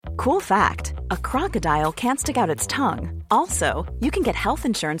Cool fact, a crocodile can't stick out its tongue. Also, you can get health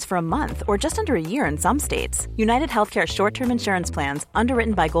insurance for a month or just under a year in some states. United Healthcare short-term insurance plans,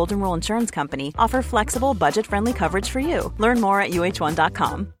 underwritten by Golden Rule Insurance Company, offer flexible, budget-friendly coverage for you. Learn more at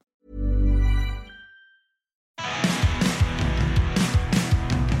uh1.com.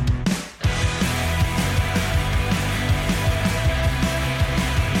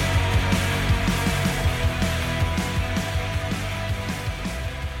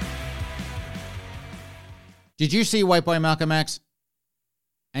 Did you see White Boy Malcolm X?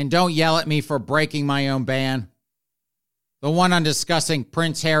 And don't yell at me for breaking my own ban. The one on discussing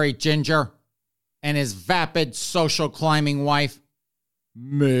Prince Harry Ginger and his vapid social climbing wife,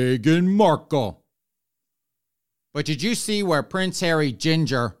 Meghan Markle. But did you see where Prince Harry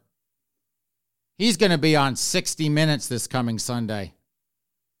Ginger, he's going to be on 60 Minutes this coming Sunday.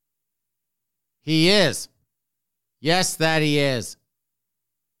 He is. Yes, that he is.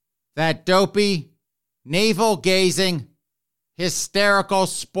 That dopey, navel-gazing, hysterical,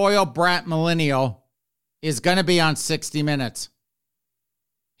 spoiled brat millennial is going to be on 60 Minutes.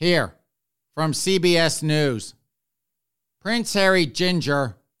 Here, from CBS News. Prince Harry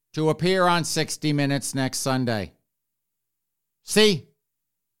Ginger to appear on 60 Minutes next Sunday. See,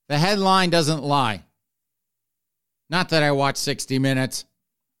 the headline doesn't lie. Not that I watch 60 Minutes.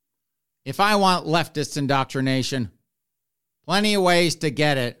 If I want leftist indoctrination, plenty of ways to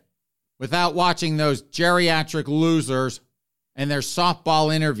get it without watching those geriatric losers and their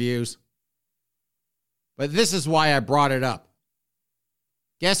softball interviews. But this is why I brought it up.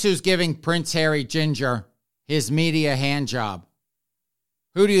 Guess who's giving Prince Harry Ginger his media handjob?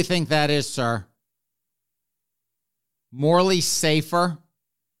 Who do you think that is, sir? Morley Safer?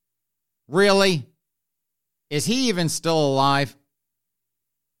 Really? Is he even still alive?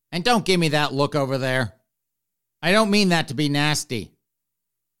 And don't give me that look over there. I don't mean that to be nasty.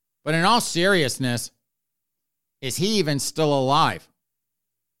 But in all seriousness, is he even still alive?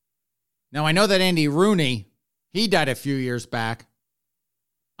 Now, I know that Andy Rooney, he died a few years back.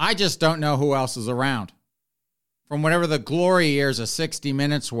 I just don't know who else is around. From whatever the glory years of 60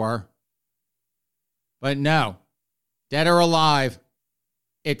 Minutes were. But no, dead or alive,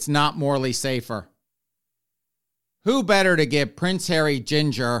 it's not Morley Safer. Who better to give Prince Harry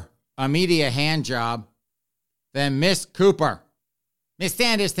Ginger a media handjob than Miss Cooper? Miss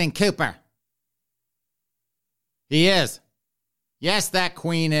Anderson Cooper. He is. Yes, that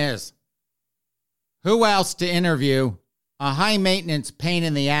queen is. Who else to interview a high-maintenance pain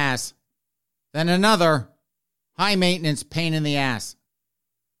in the ass than another high-maintenance pain in the ass?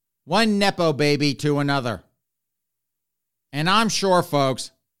 One Nepo baby to another. And I'm sure,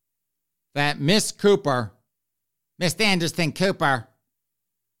 folks, that Miss Cooper, Miss Anderson Cooper,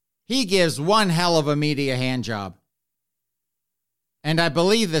 he gives one hell of a media handjob. And I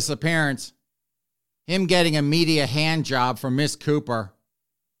believe this appearance, him getting a media handjob from Miss Cooper,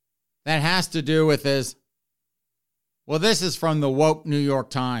 that has to do with his, well, this is from the woke New York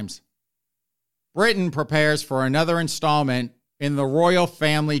Times. Britain prepares for another installment in the royal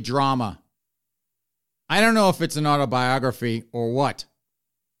family drama. I don't know if it's an autobiography or what.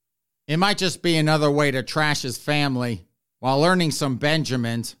 It might just be another way to trash his family while earning some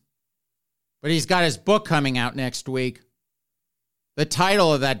Benjamins. But he's got his book coming out next week. The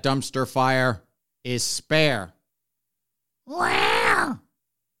title of that dumpster fire is Spare. Wow!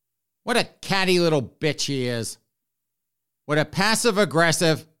 What a catty little bitch he is. What a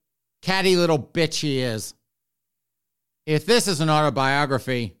passive-aggressive, catty little bitch he is. If this is an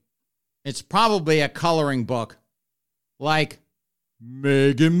autobiography, it's probably a coloring book. Like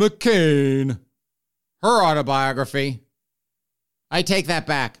Meghan McCain. Her autobiography. I take that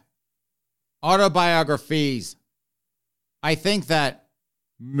back. Autobiographies. I think that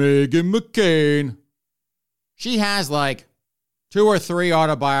Meghan McCain, she has like 2 or 3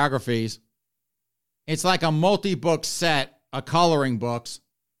 autobiographies. It's like a multi-book set of coloring books,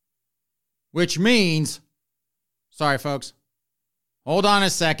 which means, sorry folks, hold on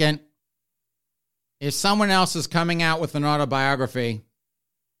a second. If someone else is coming out with an autobiography,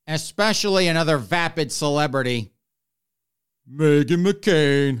 especially another vapid celebrity, Meghan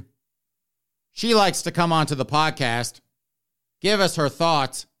McCain, she likes to come onto the podcast, give us her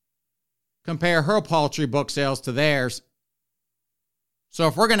thoughts, compare her paltry book sales to theirs. So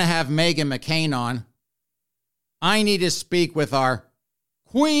if we're going to have Meghan McCain on, I need to speak with our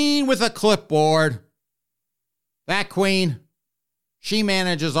queen with a clipboard. That queen, she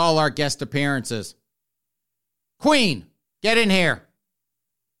manages all our guest appearances. Queen, get in here.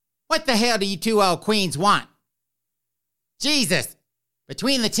 What the hell do you 2 old queens want? Jesus,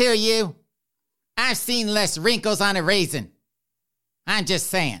 between the 2 of you, I've seen less wrinkles on a raisin. I'm just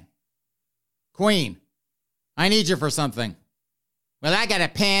saying. Queen, I need you for something. Well, I got a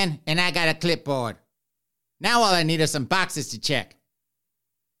pen and I got a clipboard. Now all I need is some boxes to check.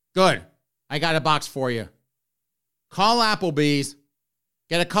 Good. I got a box for you. Call Applebee's.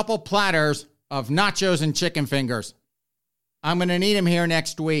 Get a couple platters of nachos and chicken fingers. I'm going to need them here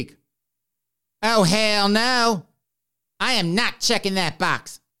next week. Oh, hell no. I am not checking that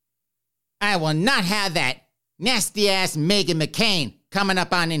box. I will not have that nasty-ass Meghan McCain coming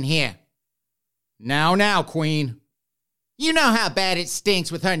up on in here. Now, Queen. You know how bad it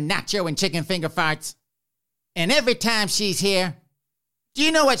stinks with her nacho and chicken finger farts. And every time she's here, do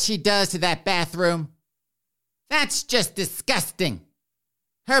you know what she does to that bathroom? That's just disgusting.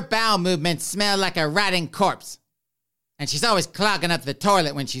 Her bowel movements smell like a rotting corpse. And she's always clogging up the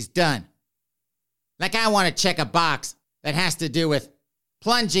toilet when she's done. Like I want to check a box that has to do with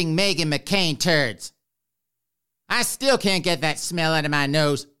plunging Meghan McCain turds. I still can't get that smell out of my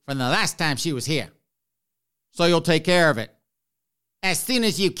nose from the last time she was here. So you'll take care of it. As soon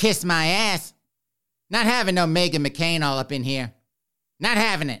as you kiss my ass. Not having no Meghan McCain all up in here. Not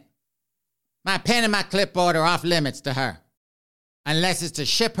having it. My pen and my clipboard are off limits to her. Unless it's to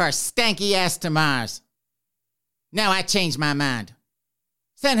ship her stanky ass to Mars. Now I changed my mind.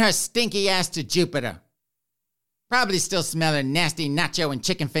 Send her stinky ass to Jupiter. Probably still smelling nasty nacho and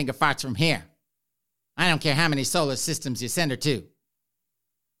chicken finger farts from here. I don't care how many solar systems you send her to.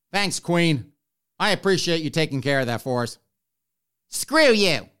 Thanks, Queen. I appreciate you taking care of that for us. Screw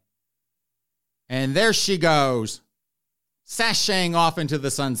you. And there she goes, sashaying off into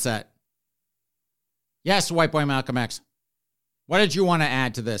the sunset. Yes, White Boy Malcolm X. What did you want to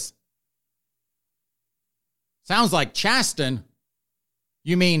add to this? Sounds like Chasten.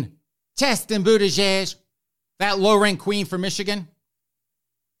 You mean Chasten Buttigieg, that low-rank queen from Michigan?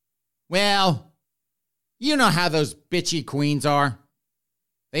 Well, you know how those bitchy queens are.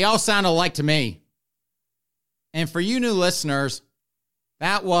 They all sound alike to me. And for you new listeners,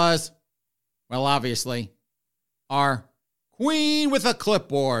 that was, well, obviously, our queen with a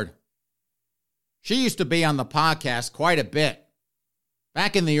clipboard. She used to be on the podcast quite a bit.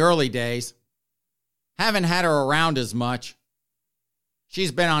 Back in the early days. Haven't had her around as much.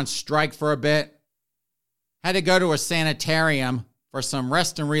 She's been on strike for a bit. Had to go to a sanitarium for some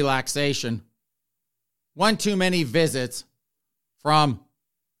rest and relaxation. One too many visits from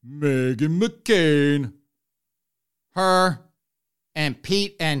Meghan McCain. Her and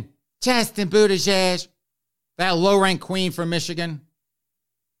Pete and Chasten Buttigieg, that low-rank queen from Michigan.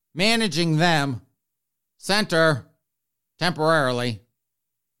 Managing them sent her, temporarily,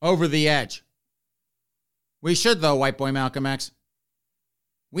 over the edge. We should, though, White Boy Malcolm X.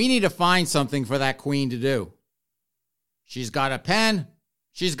 We need to find something for that queen to do. She's got a pen.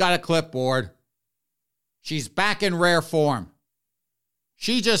 She's got a clipboard. She's back in rare form.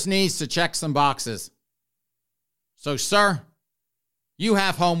 She just needs to check some boxes. So, sir, you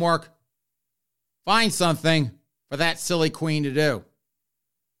have homework. Find something for that silly queen to do.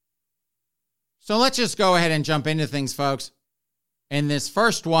 So let's just go ahead and jump into things, folks. And this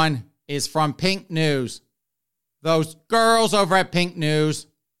first one is from Pink News. Those girls over at Pink News.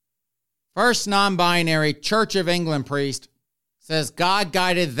 First non-binary Church of England priest says God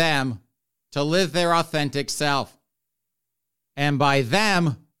guided them to live their authentic self. And by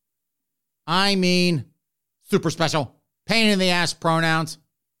them, I mean super special, pain in the ass pronouns.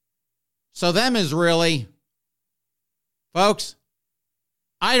 So them is really, folks,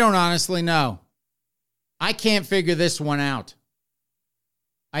 I don't honestly know. I can't figure this one out.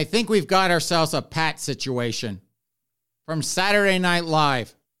 I think we've got ourselves a Pat situation from Saturday Night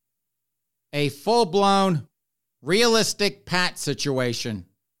Live. A full-blown, realistic Pat situation.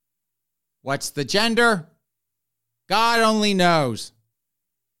 What's the gender? God only knows.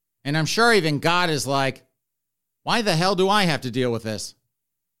 And I'm sure even God is like, why the hell do I have to deal with this?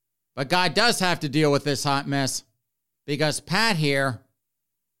 But God does have to deal with this hot mess because Pat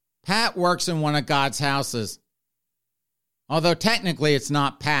works in one of God's houses. Although technically it's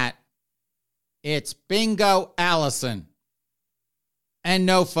not Pat. It's Bingo Allison. And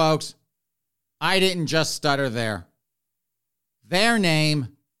no, folks, I didn't just stutter there. Their name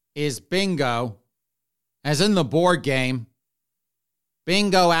is Bingo, as in the board game,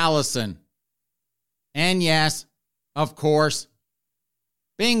 Bingo Allison. And yes, of course,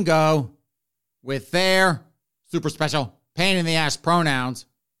 Bingo, with their super special pain in the ass pronouns,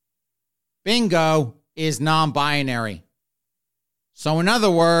 Bingo is non-binary. So in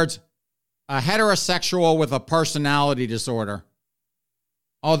other words, a heterosexual with a personality disorder.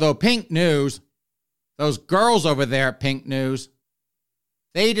 Although Pink News, those girls over there at Pink News,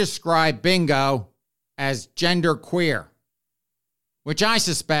 they describe Bingo as genderqueer, which I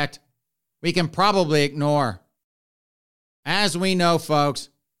suspect we can probably ignore. As we know, folks,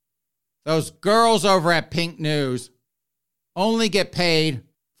 those girls over at Pink News only get paid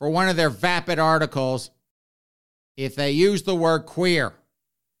for one of their vapid articles if they use the word queer.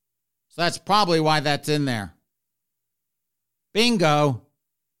 So that's probably why that's in there. Bingo,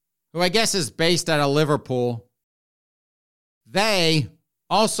 who I guess is based out of Liverpool, they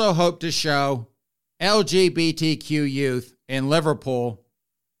also hope to show LGBTQ youth in Liverpool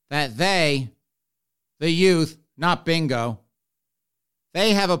that they, the youth, not Bingo,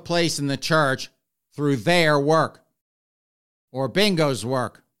 they have a place in the church through their work, or Bingo's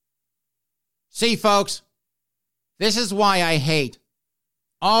work. See, folks, this is why I hate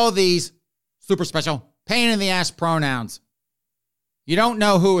all these super special pain-in-the-ass pronouns. You don't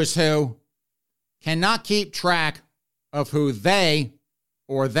know who is who, cannot keep track of who they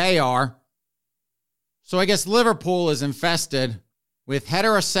or they are. So I guess Liverpool is infested with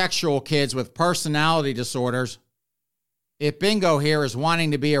heterosexual kids with personality disorders. If Bingo here is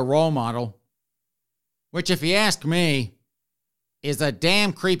wanting to be a role model, which if you ask me, is a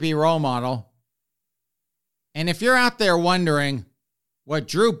damn creepy role model. And if you're out there wondering what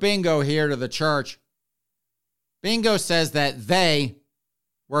drew Bingo here to the church, Bingo says that they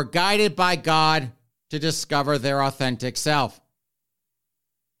were guided by God to discover their authentic self.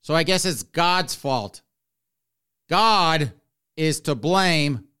 So I guess it's God's fault. God is to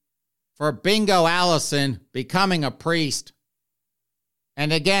blame for Bingo Allison becoming a priest.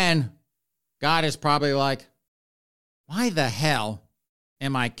 And again, God is probably like, why the hell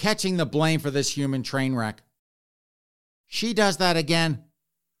am I catching the blame for this human train wreck? She does that again.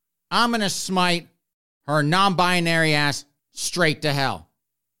 I'm going to smite her non-binary ass straight to hell.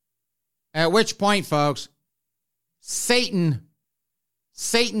 At which point, folks, Satan's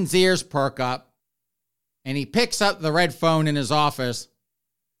ears perk up, and he picks up the red phone in his office,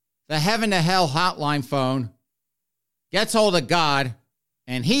 the heaven to hell hotline phone, gets hold of God,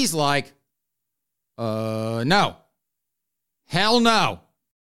 and he's like, no. Hell no.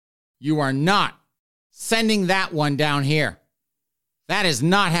 You are not sending that one down here. That is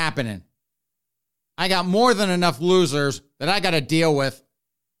not happening. I got more than enough losers that I got to deal with.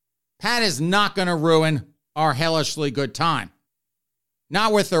 Pat is not going to ruin our hellishly good time.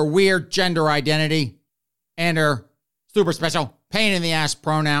 Not with her weird gender identity and her super special pain-in-the-ass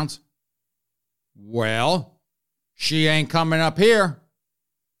pronouns. Well, she ain't coming up here.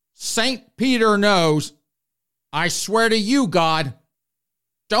 St. Peter knows. I swear to you, God,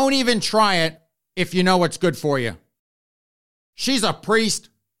 don't even try it if you know what's good for you. She's a priest.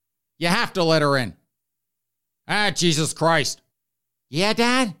 You have to let her in. Jesus Christ. Yeah,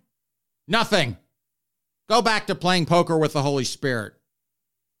 Dad? Nothing. Go back to playing poker with the Holy Spirit.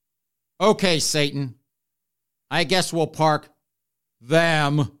 Okay, Satan. I guess we'll park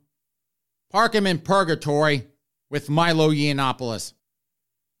them. Park him in purgatory with Milo Yiannopoulos.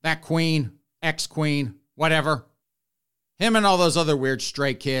 That queen, ex-queen, whatever. Him and all those other weird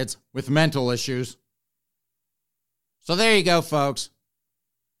stray kids with mental issues. So there you go, folks.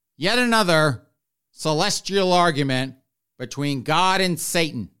 Yet another celestial argument between God and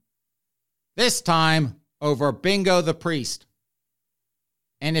Satan. This time over Bingo the priest.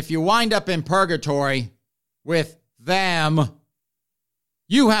 And if you wind up in purgatory with them,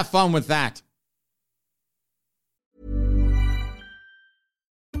 you have fun with that.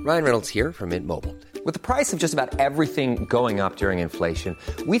 Ryan Reynolds here from Mint Mobile. With the price of just about everything going up during inflation,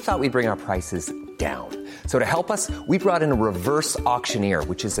 we thought we'd bring our prices down. So to help us, we brought in a reverse auctioneer,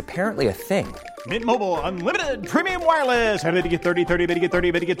 which is apparently a thing. Mint Mobile Unlimited Premium Wireless. How to get 30, 30, bit to get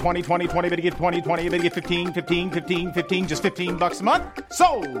 30, bit to get 20, 20, 20, bit to get 20, 20, bit to get 15, 15, 15, 15, just $15 a month?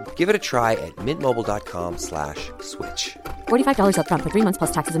 Sold! Give it a try at mintmobile.com/switch. $45 up front for 3 months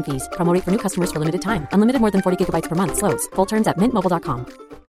plus taxes and fees. Promo rate for new customers for limited time. Unlimited more than 40 gigabytes per month. Slows full terms at mintmobile.com.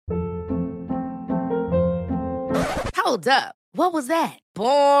 Hold up. What was that?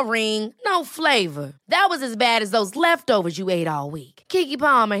 Boring. No flavor. That was as bad as those leftovers you ate all week. Keke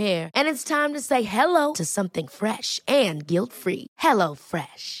Palmer here. And it's time to say hello to something fresh and guilt-free. Hello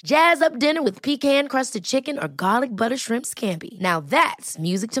Fresh. Jazz up dinner with pecan-crusted chicken or garlic butter shrimp scampi. Now that's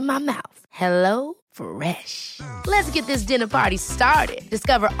music to my mouth. Hello Fresh. Let's get this dinner party started.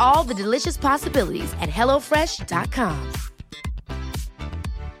 Discover all the delicious possibilities at HelloFresh.com.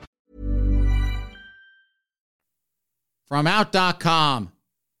 From Out.com,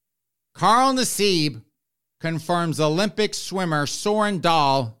 Carl Nassib confirms Olympic swimmer Soren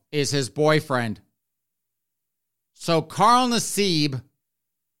Dahl is his boyfriend. So Carl Nassib,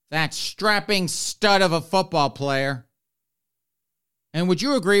 that strapping stud of a football player, and would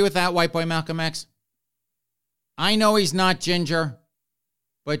you agree with that, White Boy Malcolm X? I know he's not ginger.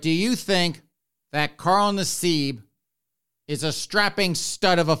 but do you think that Carl Nassib is a strapping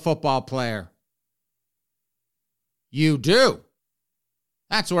stud of a football player? You do.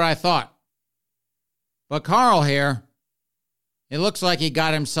 That's what I thought. But Carl here, it looks like he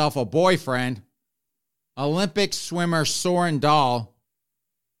got himself a boyfriend, Olympic swimmer Soren Dahl.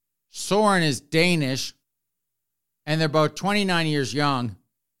 Soren is Danish, and they're both 29 years young,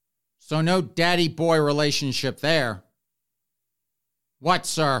 so no daddy-boy relationship there. What,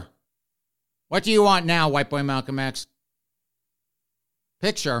 sir? What do you want now, White Boy Malcolm X?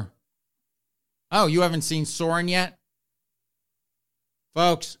 Picture? Oh, you haven't seen Soren yet?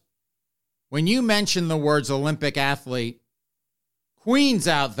 Folks, when you mention the words Olympic athlete, queens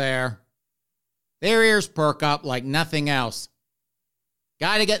out there, their ears perk up like nothing else.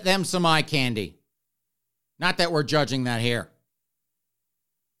 Gotta get them some eye candy. Not that we're judging that here.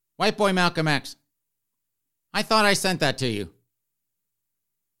 White Boy Malcolm X, I thought I sent that to you.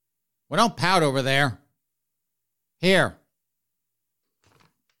 Well, don't pout over there. Here.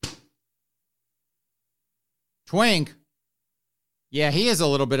 Twink. Yeah, he is a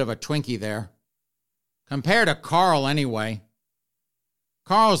little bit of a Twinkie there. Compared to Carl, anyway.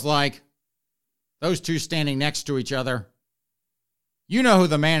 Carl's like those two standing next to each other. You know who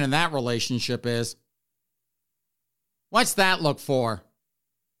the man in that relationship is. What's that look for?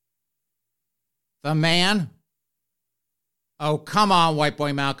 The man? Oh, come on, White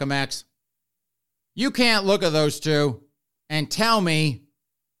Boy Malcolm X. You can't look at those two and tell me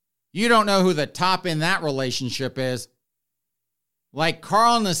you don't know who the top in that relationship is. Like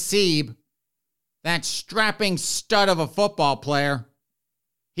Carl Nassib, that strapping stud of a football player,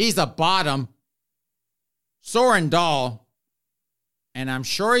 he's a bottom. Soren Dahl, and I'm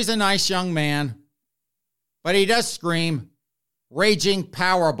sure he's a nice young man, but he does scream raging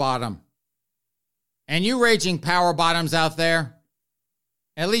power bottom. And you raging power bottoms out there,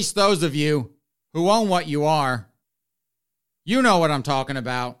 at least those of you who own what you are, you know what I'm talking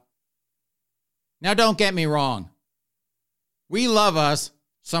about. Now don't get me wrong. We love us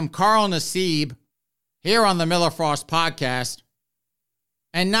some Carl Nassib here on the Miller Frost podcast.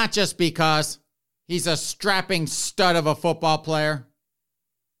 And not just because he's a strapping stud of a football player,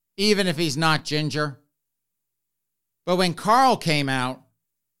 even if he's not ginger. But when Carl came out,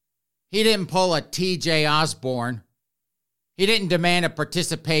 he didn't pull a TJ Osborne. He didn't demand a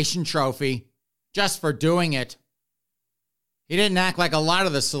participation trophy just for doing it. He didn't act like a lot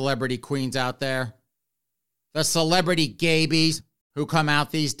of the celebrity queens out there. The celebrity gabies who come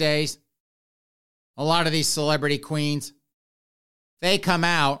out these days. A lot of these celebrity queens, they come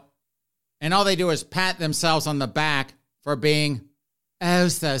out and all they do is pat themselves on the back for being, oh,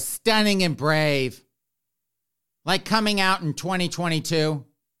 so stunning and brave. Like coming out in 2022,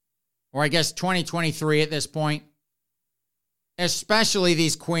 or I guess 2023 at this point. Especially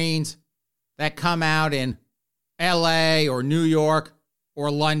these queens that come out in LA or New York or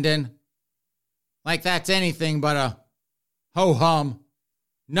London. Like that's anything but a ho-hum,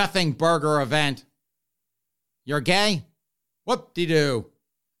 nothing burger event. You're gay? Whoop-de-doo.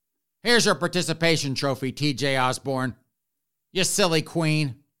 Here's your participation trophy, TJ Osborne. You silly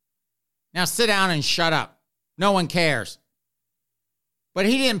queen. Now sit down and shut up. No one cares. But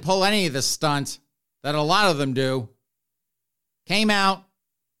he didn't pull any of the stunts that a lot of them do. Came out,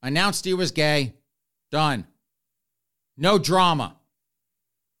 announced he was gay, done. No drama.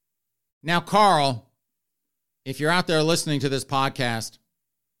 Now, Carl, if you're out there listening to this podcast,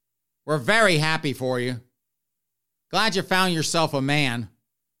 we're very happy for you. Glad you found yourself a man.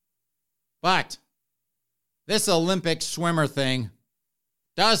 But this Olympic swimmer thing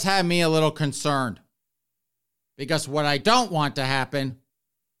does have me a little concerned. Because what I don't want to happen,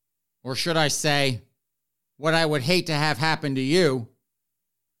 or should I say, what I would hate to have happen to you,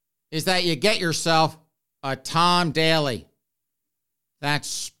 is that you get yourself a Tom Daley. That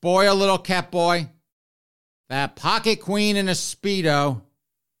spoiled little cat boy, that pocket queen in a Speedo.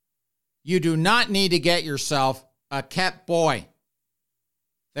 You do not need to get yourself a cat boy.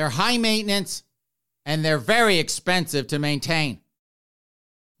 They're high maintenance and they're very expensive to maintain.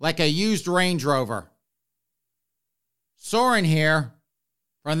 Like a used Range Rover. Soren here,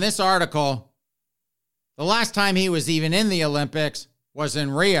 from this article, the last time he was even in the Olympics was in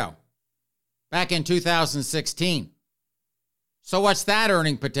Rio, back in 2016. So what's that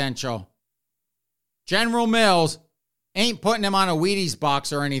earning potential? General Mills ain't putting him on a Wheaties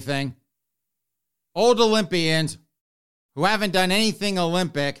box or anything. Old Olympians who haven't done anything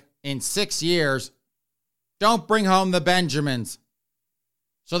Olympic in 6 years don't bring home the Benjamins.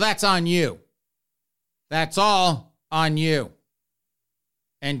 So that's on you. That's all on you.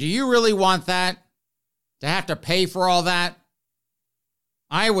 And do you really want that? To have to pay for all that?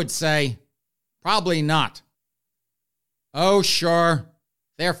 I would say probably not. Oh, sure,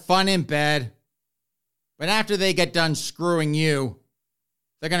 they're fun in bed, but after they get done screwing you,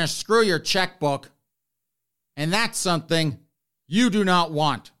 they're going to screw your checkbook, and that's something you do not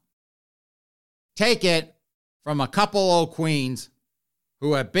want. Take it from a couple old queens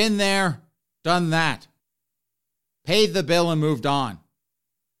who have been there, done that, paid the bill and moved on.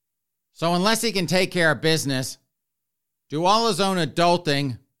 So unless he can take care of business, do all his own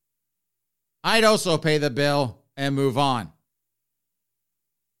adulting, I'd also pay the bill and move on.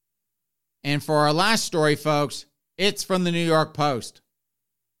 And for our last story, folks, it's from the New York Post.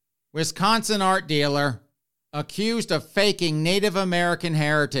 Wisconsin art dealer accused of faking Native American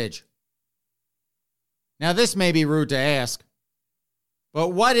heritage. Now, this may be rude to ask, but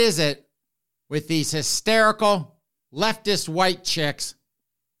what is it with these hysterical leftist white chicks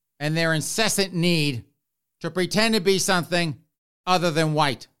and their incessant need to pretend to be something other than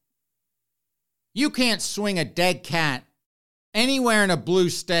white? You can't swing a dead cat anywhere in a blue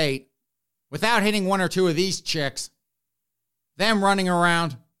state without hitting one or two of these chicks, them running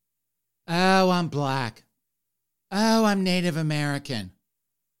around, oh, I'm black. Oh, I'm Native American.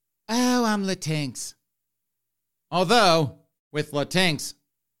 Oh, I'm Latinx. Although, with Latinx,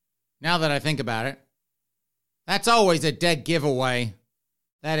 now that I think about it, that's always a dead giveaway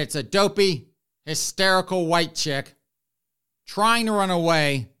that it's a dopey, hysterical white chick trying to run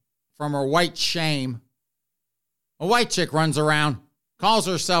away from her white shame. A white chick runs around, calls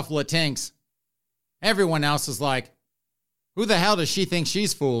herself Latinx. Everyone else is like, who the hell does she think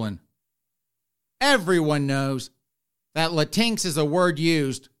she's fooling? Everyone knows that Latinx is a word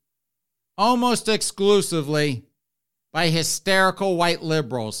used almost exclusively by hysterical white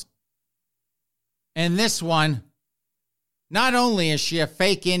liberals. And this one, not only is she a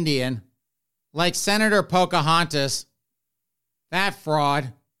fake Indian, like Senator Pocahontas, that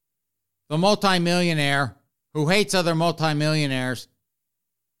fraud, the multimillionaire who hates other multimillionaires,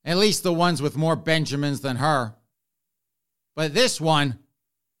 at least the ones with more Benjamins than her. But this one,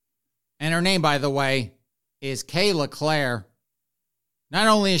 and her name, by the way, is Kay LeClaire. Not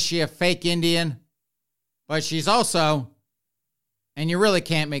only is she a fake Indian, but she's also, and you really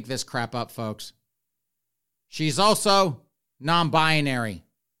can't make this crap up, folks, she's also non-binary.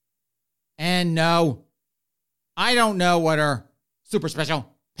 And no, I don't know what her super special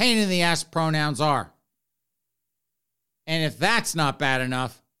pain in the ass pronouns are. And if that's not bad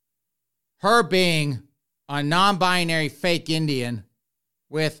enough, her being a non-binary fake Indian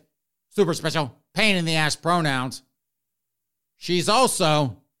with super special pain in the ass pronouns, she's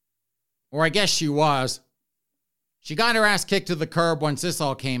also, or I guess she was, she got her ass kicked to the curb once this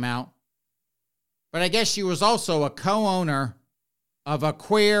all came out. But I guess she was also a co-owner of a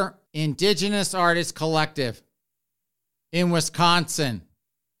queer indigenous artist collective in Wisconsin.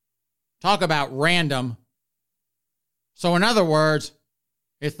 Talk about random. So in other words,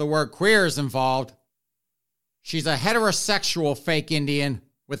 if the word queer is involved, she's a heterosexual fake Indian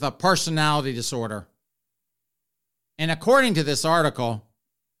with a personality disorder. And according to this article,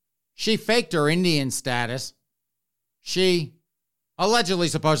 she faked her Indian status. She allegedly,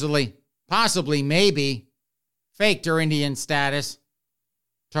 supposedly, possibly, maybe, faked her Indian status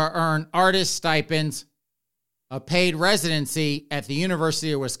to earn artist stipends, a paid residency at the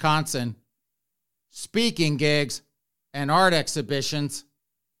University of Wisconsin, speaking gigs, and art exhibitions.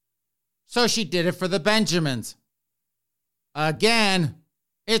 So she did it for the Benjamins. Again,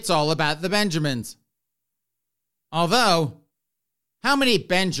 it's all about the Benjamins. Although, how many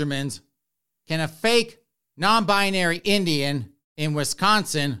Benjamins can a fake non-binary Indian in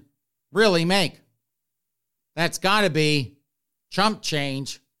Wisconsin really make? That's got to be chump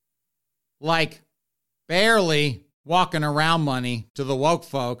change, like barely walking around money to the woke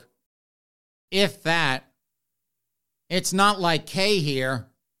folk. If that. It's not like Kay here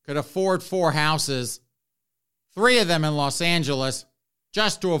could afford 4 houses, 3 of them in Los Angeles,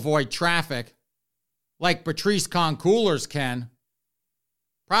 just to avoid traffic, like Patrice Concoolers can.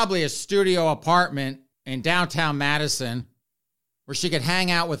 Probably a studio apartment in downtown Madison where she could hang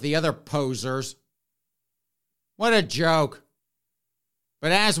out with the other posers. What a joke.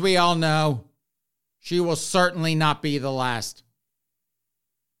 But as we all know, she will certainly not be the last.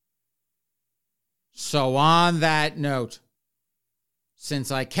 So on that note,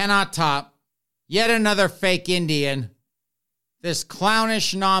 since I cannot top yet another fake Indian, this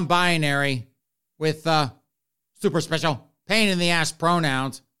clownish non-binary with super special pain in the ass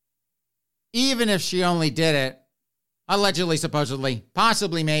pronouns, even if she only did it, allegedly, supposedly,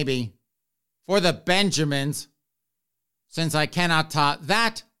 possibly, maybe, for the Benjamins, since I cannot top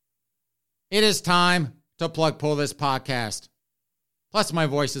that, it is time to plug pull this podcast. Plus, my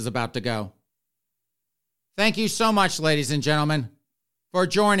voice is about to go. Thank you so much, ladies and gentlemen, for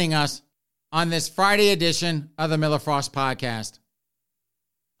joining us on this Friday edition of the Miller Frost Podcast.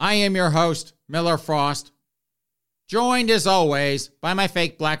 I am your host, Miller Frost, joined as always by my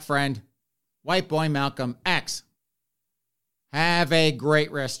fake black friend, White Boy Malcolm X. Have a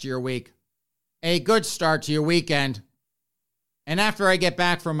great rest of your week, a good start to your weekend, and after I get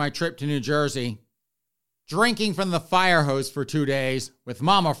back from my trip to New Jersey, drinking from the fire hose for 2 days with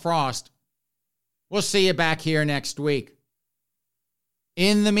Mama Frost, we'll see you back here next week.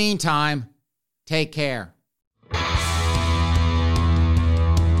 In the meantime, take care.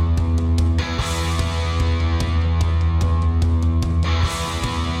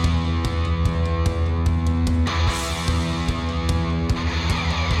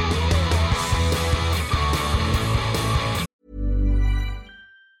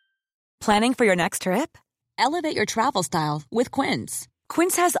 Planning for your next trip? Elevate your travel style with Quince.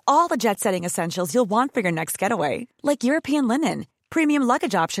 Quince has all the jet-setting essentials you'll want for your next getaway, like European linen, premium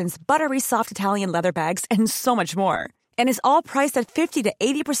luggage options, buttery soft Italian leather bags, and so much more. And is all priced at 50 to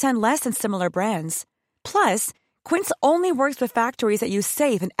 80% less than similar brands. Plus, Quince only works with factories that use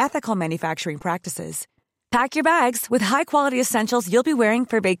safe and ethical manufacturing practices. Pack your bags with high-quality essentials you'll be wearing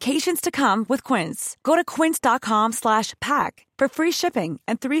for vacations to come with Quince. Go to quince.com/pack for free shipping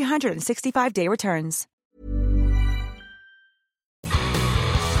and 365-day returns.